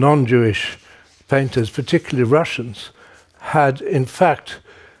Jewish and non-Jewish painters, particularly Russians, had in fact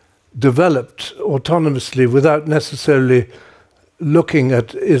developed autonomously without necessarily looking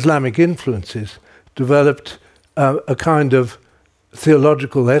at Islamic influences, developed a kind of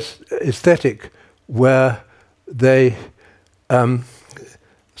theological aesthetic where they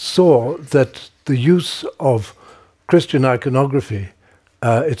saw that the use of Christian iconography,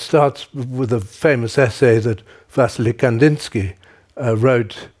 it starts with a famous essay that Vasily Kandinsky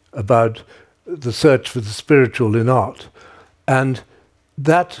wrote about the search for the spiritual in art. And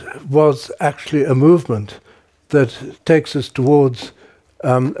that was actually a movement that takes us towards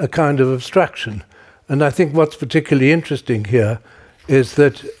a kind of abstraction. And I think what's particularly interesting here is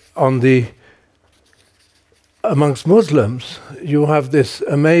that amongst Muslims, you have this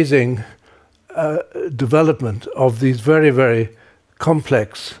amazing development of these very, very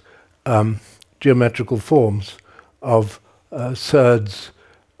complex geometrical forms of surds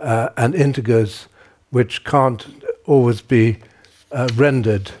and integers, which can't always be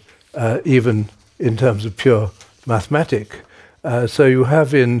rendered even in terms of pure mathematics. So you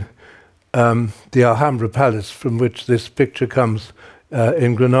have in the Alhambra Palace, from which this picture comes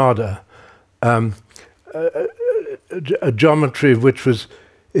in Granada, a geometry which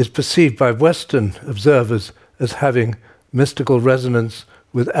is perceived by Western observers as having mystical resonance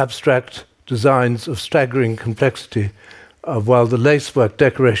with abstract designs of staggering complexity, while the lacework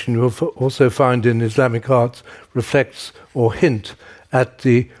decoration you will also find in Islamic arts reflects or hint at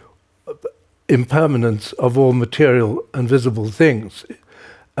the impermanence of all material and visible things.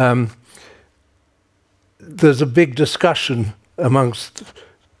 There's a big discussion amongst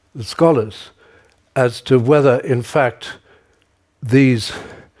the scholars as to whether, in fact, these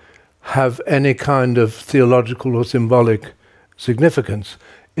have any kind of theological or symbolic significance.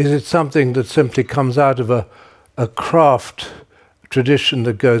 Is it something that simply comes out of a craft tradition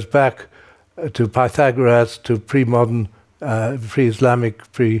that goes back to Pythagoras, to pre-modern,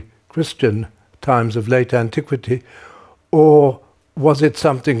 pre-Islamic, pre-Christian times of late antiquity? Or was it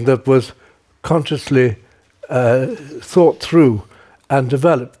something that was consciously thought through and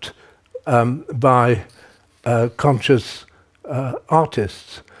developed by conscious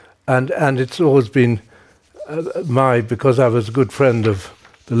artists? And it's always been because I was a good friend of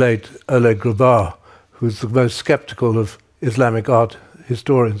the late Oleg Grabar, who's the most skeptical of Islamic art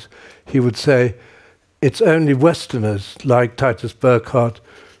historians, he would say it's only Westerners like Titus Burckhardt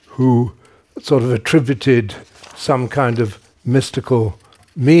who sort of attributed some kind of mystical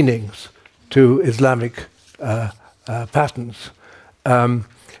meanings to Islamic patterns,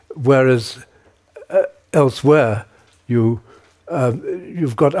 whereas elsewhere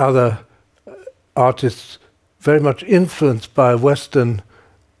you've got other artists very much influenced by a Western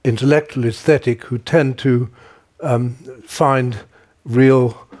intellectual aesthetic who tend to find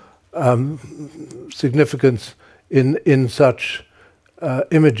real significance in such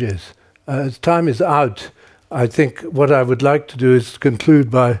images. As time is out, I think what I would like to do is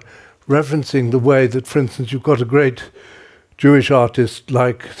conclude by referencing the way that, for instance, you've got a great Jewish artist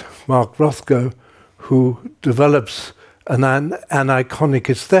like Mark Rothko, who develops an iconic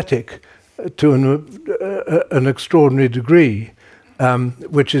aesthetic to an extraordinary degree,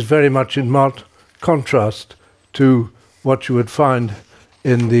 which is very much in marked contrast to what you would find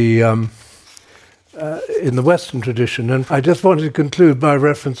in the Western tradition. And I just wanted to conclude by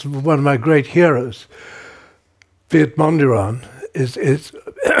reference to one of my great heroes, Piet Mondrian, is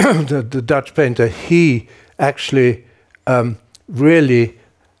the Dutch painter. He actually really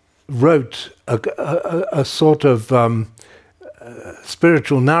wrote a sort of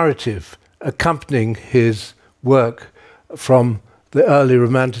spiritual narrative accompanying his work from the early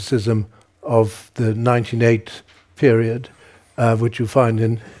Romanticism of the 1908 period, which you find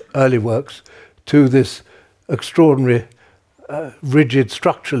in early works, to this extraordinary rigid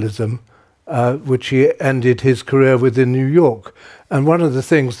structuralism which he ended his career with in New York. And one of the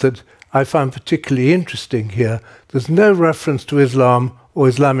things that I find particularly interesting here, there's no reference to Islam or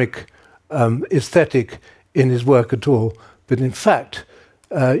Islamic aesthetic in his work at all, but in fact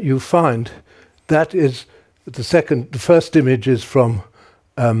you find that is the first image is from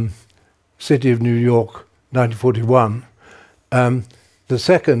City of New York, 1941. The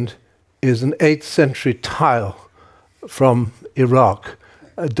second is an 8th century tile from Iraq,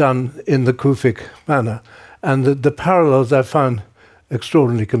 done in the Kufic manner. And the parallels I found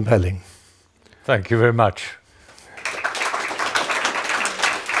extraordinarily compelling. Thank you very much.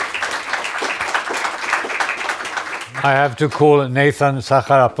 I have to call Nathan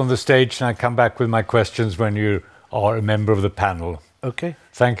Sakhar up on the stage, and I come back with my questions when you are a member of the panel. Okay.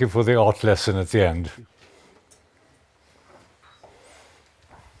 Thank you for the art lesson at the end.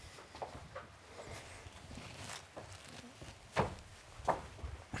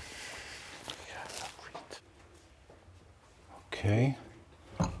 Okay.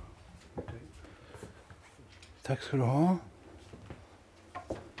 Tack ska du ha.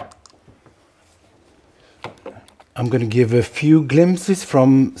 I'm going to give a few glimpses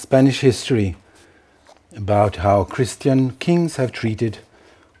from Spanish history about how Christian kings have treated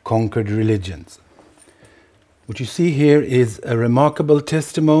conquered religions. What you see here is a remarkable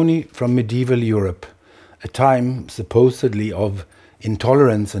testimony from medieval Europe, a time supposedly of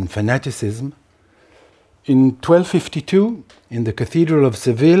intolerance and fanaticism. In 1252, in the Cathedral of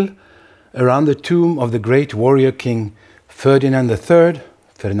Seville, around the tomb of the great warrior king Ferdinand III,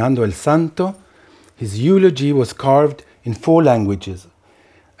 Fernando el Santo, his eulogy was carved in 4 languages: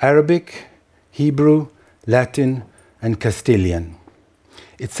 Arabic, Hebrew, Latin, and Castilian.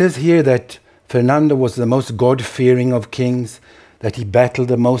 It says here that Fernando was the most God-fearing of kings, that he battled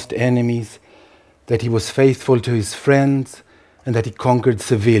the most enemies, that he was faithful to his friends, and that he conquered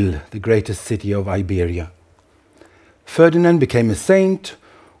Seville, the greatest city of Iberia. Ferdinand became a saint.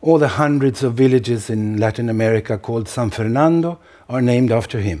 All the hundreds of villages in Latin America called San Fernando are named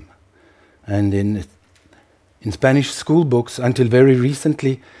after him. And in Spanish school books, until very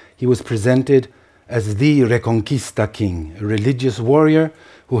recently, he was presented as the Reconquista king, a religious warrior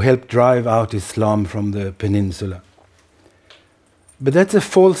who helped drive out Islam from the peninsula. But that's a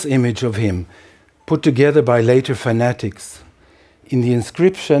false image of him, put together by later fanatics. In the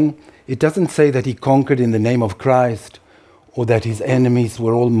inscription, it doesn't say that he conquered in the name of Christ or that his enemies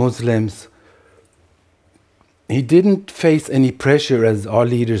were all Muslims. He didn't face any pressure, as our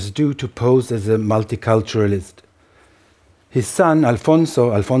leaders do, to pose as a multiculturalist. His son,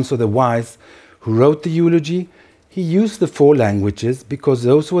 Alfonso the Wise, who wrote the eulogy, he used the 4 languages because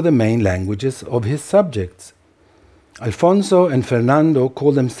those were the main languages of his subjects. Alfonso and Fernando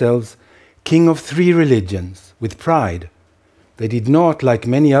called themselves king of 3 religions, with pride. They did not, like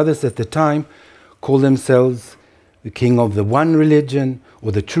many others at the time, call themselves the king of the one religion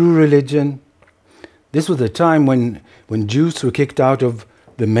or the true religion. This was a time when Jews were kicked out of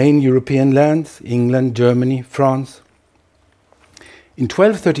the main European lands, England, Germany, France. In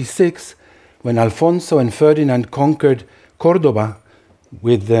 1236, when Alfonso and Ferdinand conquered Cordoba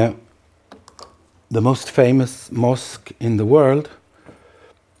with the most famous mosque in the world,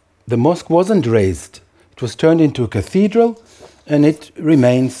 the mosque wasn't razed. It was turned into a cathedral, and it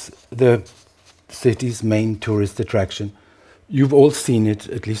remains the city's main tourist attraction. You've all seen it,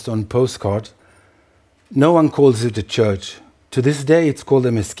 at least on postcards. No one calls it a church. To this day, it's called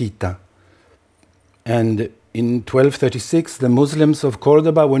a mezquita. And in 1236, the Muslims of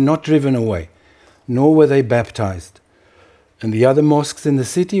Cordoba were not driven away, nor were they baptized. And the other mosques in the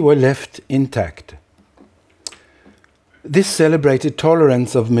city were left intact. This celebrated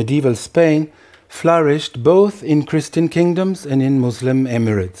tolerance of medieval Spain flourished both in Christian kingdoms and in Muslim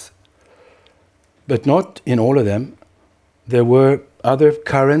emirates. But not in all of them. There were other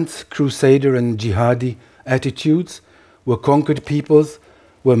currents, crusader and jihadi attitudes, where conquered peoples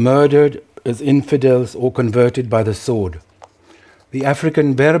were murdered as infidels or converted by the sword. The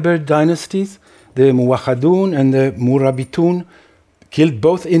African Berber dynasties, the Muwahhadun and the Murabitun, killed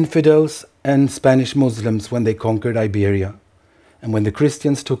both infidels and Spanish Muslims when they conquered Iberia. And when the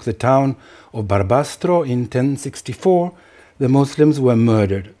Christians took the town of Barbastro in 1064, the Muslims were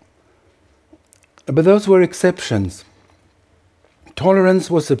murdered. But those were exceptions. Tolerance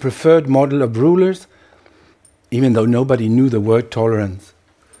was the preferred model of rulers, even though nobody knew the word tolerance.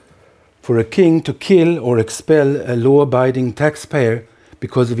 For a king to kill or expel a law-abiding taxpayer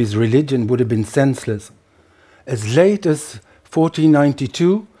because of his religion would have been senseless. As late as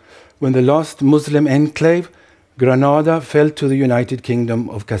 1492, when the last Muslim enclave, Granada, fell to the United Kingdom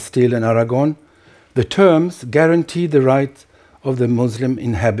of Castile and Aragon, the terms guaranteed the rights of the Muslim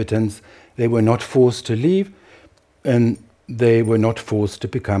inhabitants. They were not forced to leave, and they were not forced to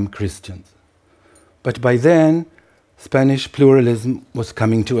become Christians. But by then, Spanish pluralism was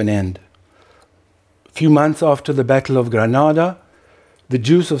coming to an end. A few months after the Battle of Granada, the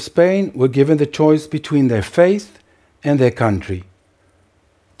Jews of Spain were given the choice between their faith and their country.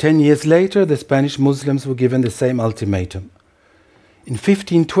 10 years later, the Spanish Muslims were given the same ultimatum. In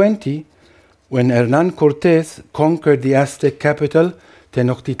 1520, when Hernán Cortés conquered the Aztec capital,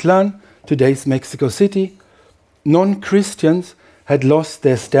 Tenochtitlan, today's Mexico City, non-Christians had lost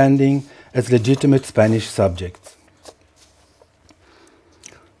their standing as legitimate Spanish subjects.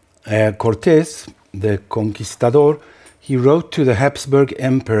 Cortés, the conquistador, he wrote to the Habsburg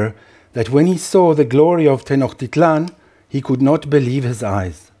emperor that when he saw the glory of Tenochtitlan, he could not believe his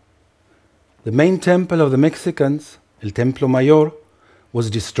eyes. The main temple of the Mexicans, El Templo Mayor, was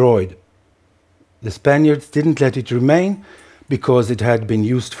destroyed. The Spaniards didn't let it remain because it had been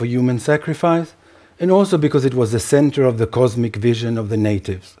used for human sacrifice, and also because it was the center of the cosmic vision of the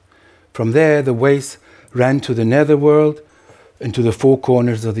natives. From there, the ways ran to the netherworld and to the four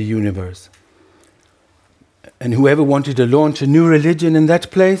corners of the universe. And whoever wanted to launch a new religion in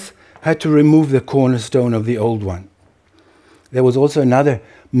that place had to remove the cornerstone of the old one. There was also another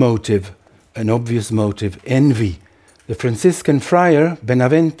motive, an obvious motive, envy. The Franciscan friar,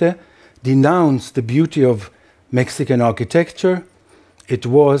 Benavente, denounced the beauty of Mexican architecture. It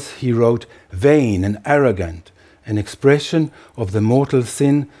was, he wrote, vain and arrogant, an expression of the mortal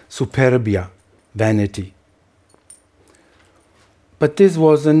sin superbia, vanity. But this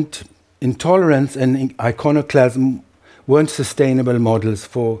wasn't, intolerance and iconoclasm weren't sustainable models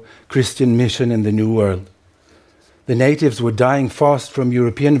for Christian mission in the New World. The natives were dying fast from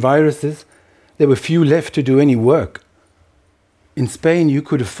European viruses. There were few left to do any work. In Spain, you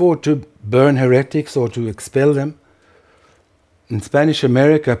could afford to burn heretics or to expel them. In Spanish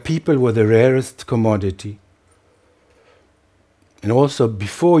America, people were the rarest commodity. And also,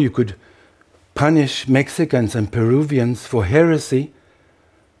 before you could punish Mexicans and Peruvians for heresy,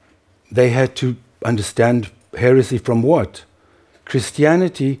 they had to understand heresy from what?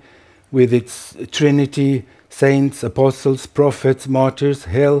 Christianity, with its Trinity, saints, apostles, prophets, martyrs,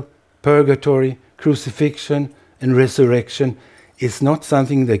 hell, purgatory, crucifixion, and resurrection, is not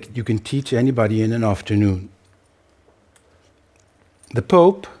something that you can teach anybody in an afternoon. The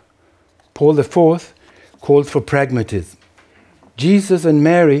Pope, Paul IV, called for pragmatism. Jesus and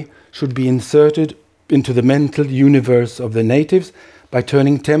Mary should be inserted into the mental universe of the natives by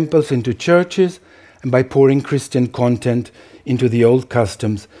turning temples into churches and by pouring Christian content into the old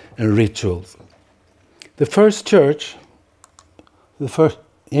customs and rituals. The first church, the first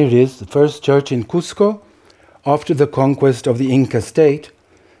church in Cusco, after the conquest of the Inca state,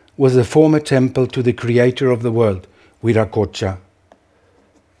 was a former temple to the creator of the world, Huiracocha.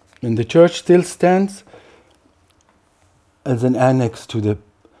 And the church still stands as an annex to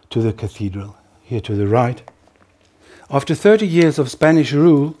the cathedral, here to the right. After 30 years of Spanish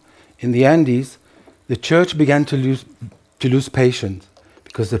rule in the Andes, the church began to lose patience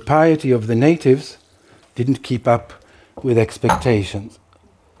because the piety of the natives didn't keep up with expectations.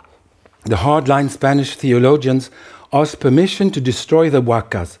 The hardline Spanish theologians asked permission to destroy the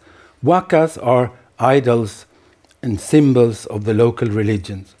huacas. Huacas are idols and symbols of the local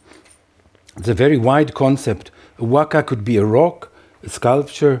religions. It's a very wide concept. A huaca could be a rock, a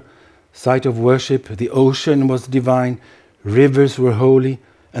sculpture, site of worship. The ocean was divine, rivers were holy,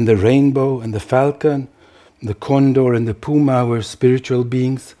 and the rainbow and the falcon, the condor and the puma were spiritual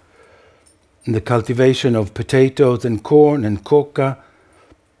beings. And the cultivation of potatoes and corn and coca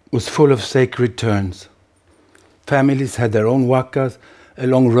was full of sacred turns. Families had their own huacas.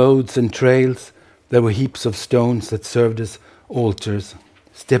 Along roads and trails, there were heaps of stones that served as altars.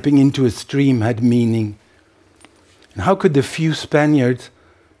 Stepping into a stream had meaning. And how could the few Spaniards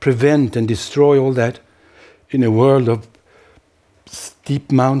prevent and destroy all that in a world of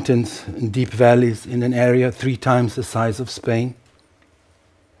steep mountains and deep valleys in an area 3 times the size of Spain?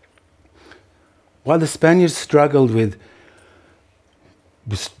 While the Spaniards struggled with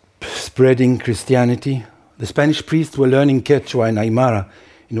spreading Christianity, the Spanish priests were learning Quechua and Aymara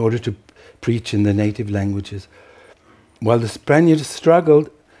in order to preach in the native languages. While the Spaniards struggled,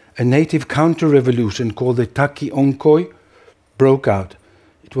 a native counter-revolution called the Taqui Oncoy broke out.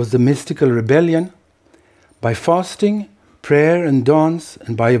 It was the mystical rebellion. By fasting, prayer and dance,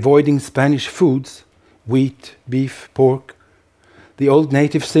 and by avoiding Spanish foods, wheat, beef, pork, the old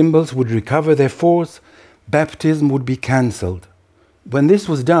native symbols would recover their force, baptism would be cancelled. When this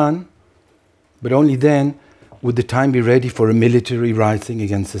was done, but only then, would the time be ready for a military rising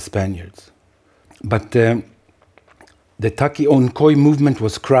against the Spaniards. But the Taki Onkoi movement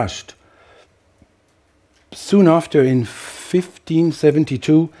was crushed. Soon after, in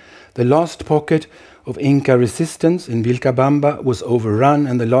 1572, the last pocket of Inca resistance in Vilcabamba was overrun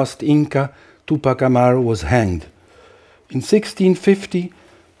and the last Inca, Tupac Amaru, was hanged. In 1650,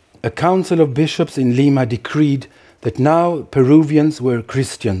 a council of bishops in Lima decreed that now Peruvians were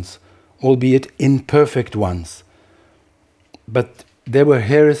Christians, albeit imperfect ones. But there were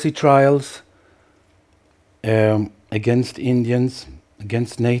heresy trials against Indians,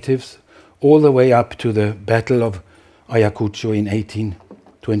 against natives, all the way up to the Battle of Ayacucho in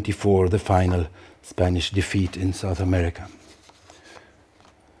 1824, the final Spanish defeat in South America.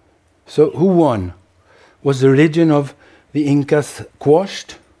 So who won? Was the religion of the Incas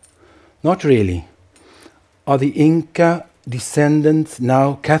quashed? Not really. Are the Inca descendants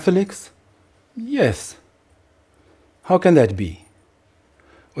now Catholics? Yes. How can that be?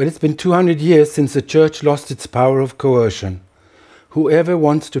 Well, it's been 200 years since the church lost its power of coercion. Whoever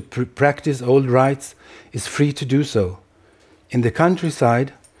wants to practice old rites is free to do so. In the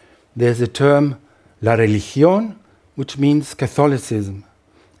countryside, there's a term, la religión, which means Catholicism.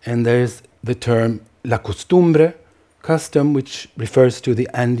 And there's the term, la costumbre, custom, which refers to the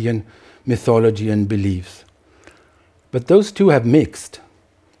Andean mythology and beliefs. But those two have mixed.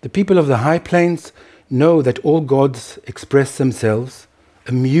 The people of the high plains know that all gods express themselves.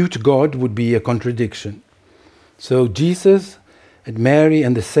 A mute god would be a contradiction. So Jesus and Mary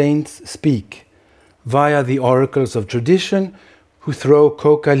and the saints speak via the oracles of tradition, who throw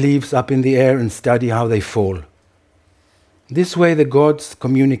coca leaves up in the air and study how they fall. This way the gods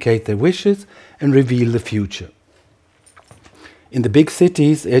communicate their wishes and reveal the future. In the big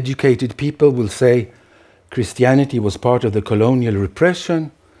cities, educated people will say Christianity was part of the colonial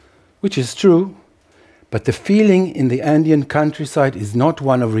repression, which is true, but the feeling in the Andean countryside is not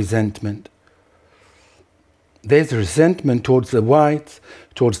one of resentment. There's resentment towards the whites,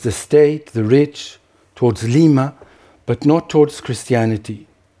 towards the state, the rich, towards Lima, but not towards Christianity.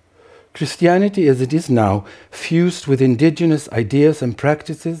 Christianity as it is now, fused with indigenous ideas and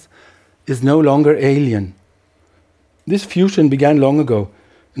practices, is no longer alien. This fusion began long ago,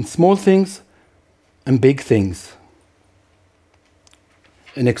 in small things and big things.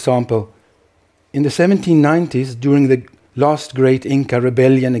 An example, in the 1790s, during the last great Inca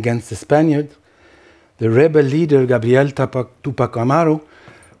rebellion against the Spaniards, the rebel leader Gabriel Tupac Amaru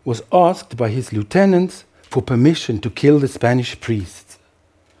was asked by his lieutenants for permission to kill the Spanish priests.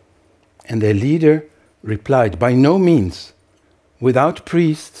 And their leader replied, "By no means. Without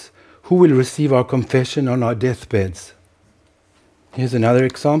priests, who will receive our confession on our deathbeds?" Here's another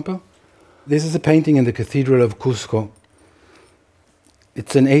example. This is a painting in the Cathedral of Cusco.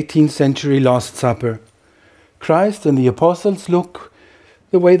 It's an 18th century Last Supper. Christ and the apostles look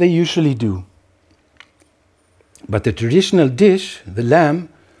the way they usually do. But the traditional dish, the lamb,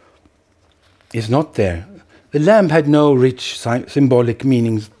 is not there. The lamb had no rich symbolic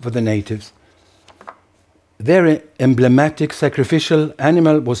meanings for the natives. Their emblematic sacrificial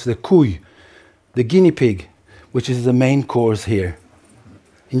animal was the cuy, the guinea pig, which is the main course here.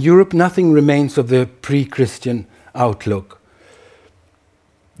 In Europe, nothing remains of the pre-Christian outlook.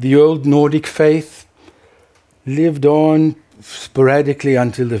 The old Nordic faith lived on sporadically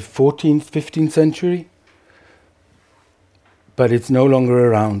until the 14th, 15th century, but it's no longer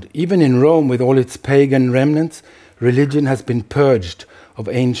around. Even in Rome, with all its pagan remnants, religion has been purged of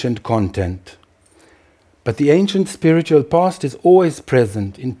ancient content. But the ancient spiritual past is always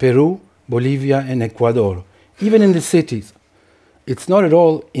present in Peru, Bolivia, and Ecuador, even in the cities. It's not at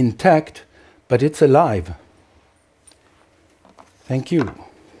all intact, but it's alive. Thank you.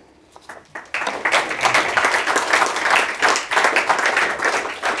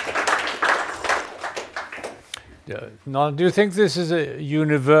 Now, do you think this is a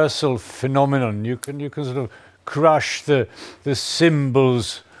universal phenomenon? You can sort of crush the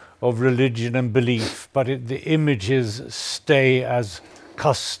symbols of religion and belief, but the images stay as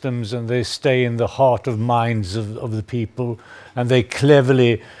customs and they stay in the heart of minds of the people, and they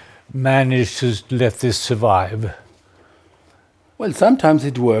cleverly manage to let this survive. Well, sometimes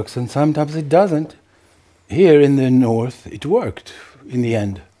it works and sometimes it doesn't. Here in the north, it worked in the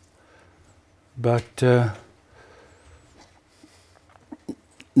end. But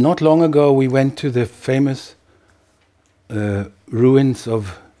not long ago, we went to the famous ruins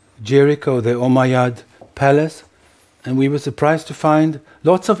of Jericho, the Umayyad palace, and we were surprised to find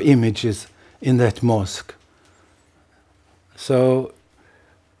lots of images in that mosque. So,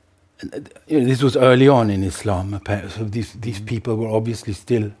 This was early on in Islam, so these people were obviously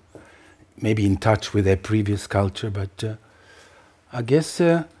still maybe in touch with their previous culture, but I guess,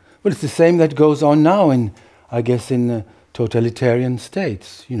 well, it's the same that goes on now in totalitarian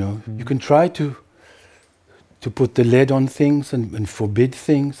states. You can try to put the lid on things and forbid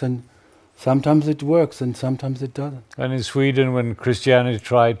things, and sometimes it works and sometimes it doesn't. And in Sweden, when Christianity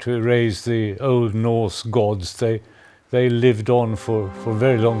tried to erase the old Norse gods, they lived on for a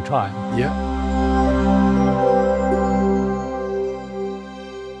very long time. Yeah.